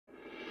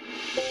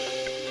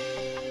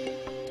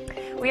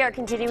We are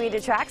continuing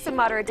to track some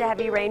moderate to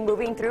heavy rain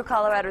moving through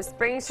Colorado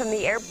Springs from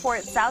the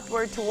airport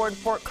southward toward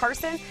Fort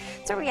Carson.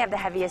 So we have the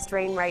heaviest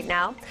rain right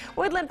now.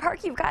 Woodland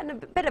Park, you've gotten a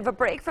bit of a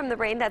break from the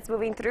rain that's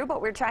moving through,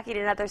 but we're tracking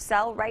another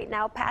cell right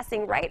now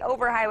passing right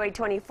over Highway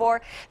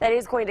 24. That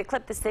is going to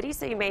clip the city,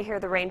 so you may hear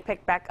the rain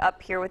pick back up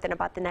here within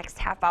about the next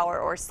half hour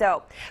or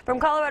so.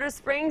 From Colorado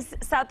Springs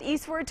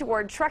southeastward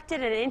toward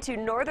Truckton and into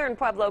northern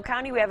Pueblo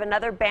County, we have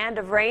another band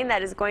of rain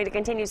that is going to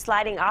continue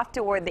sliding off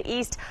toward the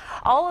east.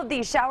 All of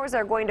these showers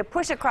are going to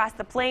push across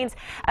the plains,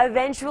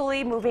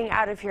 eventually moving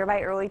out of here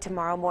by early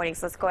tomorrow morning.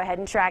 So let's go ahead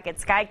and track it.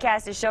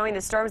 Skycast is showing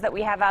the storms that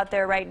we have out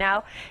there right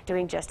now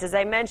doing just as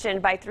I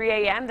mentioned. By 3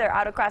 a.m. they're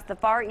out across the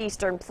far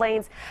eastern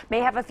plains. May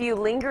have a few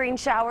lingering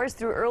showers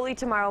through early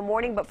tomorrow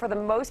morning, but for the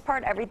most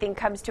part everything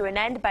comes to an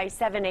end by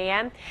 7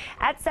 a.m.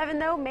 At 7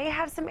 though, may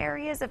have some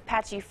areas of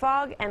patchy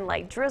fog and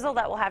light drizzle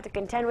that we'll have to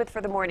contend with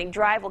for the morning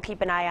drive. We'll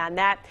keep an eye on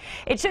that.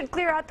 It should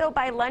clear out though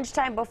by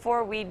lunchtime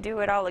before we do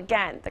it all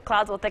again. The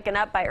clouds will thicken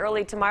up by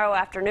early tomorrow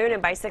afternoon,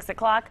 and by 6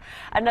 o'clock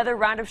another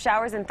round of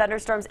showers and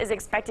thunderstorms is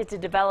expected to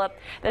develop.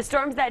 The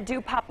storms that do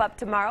pop up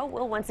tomorrow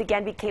will once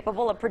again be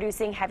capable of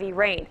producing heavy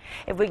rain.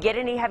 If we get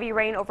any heavy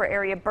rain over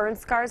area burn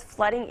scars,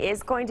 flooding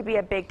is going to be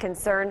a big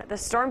concern. The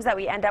storms that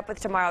we end up with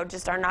tomorrow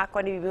just are not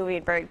going to be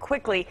moving very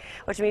quickly,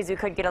 which means we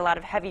could get a lot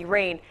of heavy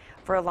rain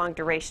for a long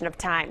duration of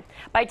time.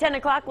 By 10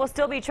 o'clock, we'll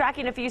still be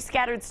tracking a few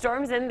scattered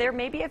storms, and there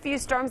may be a few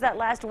storms that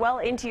last well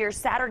into your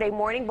Saturday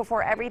morning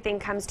before everything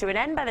comes to an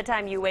end by the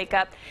time you wake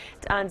up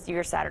on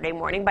your Saturday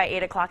morning. By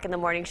 8 o'clock in the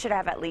morning, should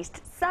have at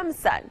least some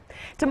sun.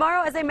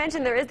 Tomorrow, as I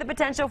mentioned, there is the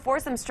potential for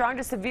some strong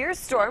to severe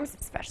storms,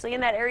 especially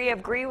in that area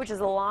of Gree, which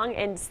is along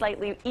and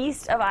slightly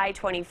east of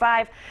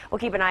I-25. We'll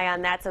keep an eye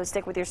on that, so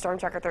stick with your Storm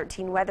Tracker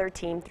 13 weather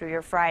team through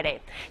your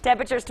Friday.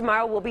 Temperatures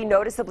tomorrow will be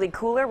noticeably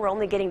cooler. We're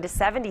only getting to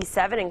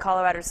 77 in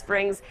Colorado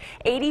Springs,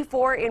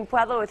 84 in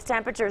Pueblo, with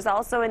temperatures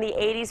also in the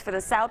 80s for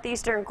the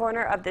southeastern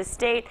corner of the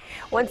state.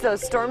 Once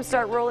those storms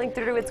start rolling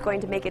through, it's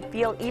going to make it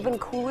feel even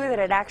cooler than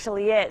it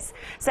actually is.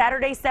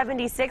 Saturday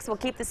 76, we'll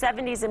keep the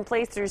 70s in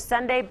place through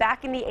Sunday.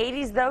 Back in the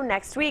 80s though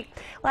next week.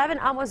 We'll have an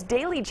almost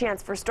daily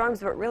chance for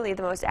storms, but really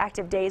the most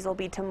active days will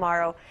be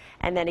tomorrow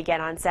and then again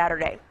on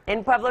Saturday.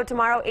 In Pueblo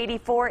tomorrow,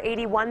 84,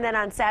 81, then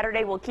on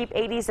Saturday we'll keep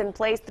 80s in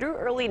place through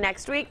early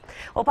next week.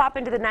 We'll pop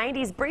into the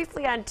 90s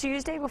briefly on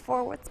Tuesday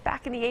before what's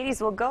back in the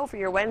 80s will go for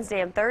your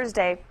Wednesday and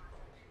Thursday.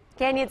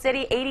 Canyon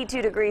City,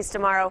 82 degrees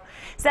tomorrow,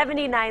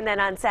 79 then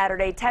on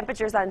Saturday.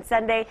 Temperatures on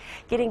Sunday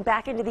getting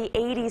back into the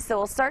 80s, so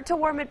we'll start to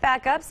warm it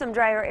back up. Some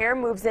drier air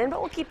moves in, but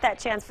we'll keep that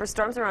chance for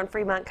storms around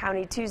Fremont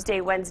County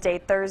Tuesday, Wednesday,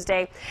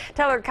 Thursday.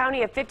 Teller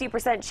County, a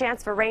 50%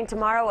 chance for rain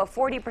tomorrow, a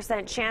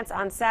 40% chance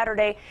on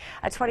Saturday,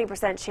 a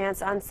 20%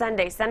 chance on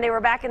Sunday. Sunday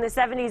we're back in the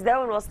 70s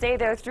though, and we'll stay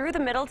there through the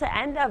middle to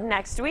end of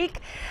next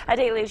week. A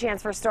daily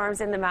chance for storms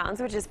in the mountains,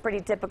 which is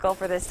pretty typical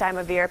for this time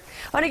of year.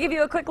 I want to give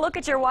you a quick look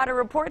at your water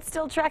report.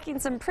 Still tracking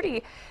some pretty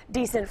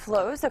decent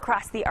flows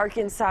across the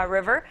Arkansas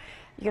River.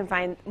 You can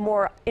find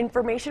more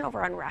information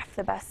over on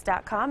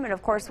raftthebest.com, and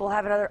of course we'll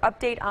have another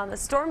update on the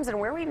storms and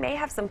where we may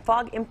have some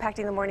fog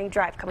impacting the morning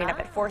drive coming up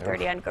at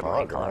 4:30 on Good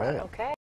Morning Colorado. Okay.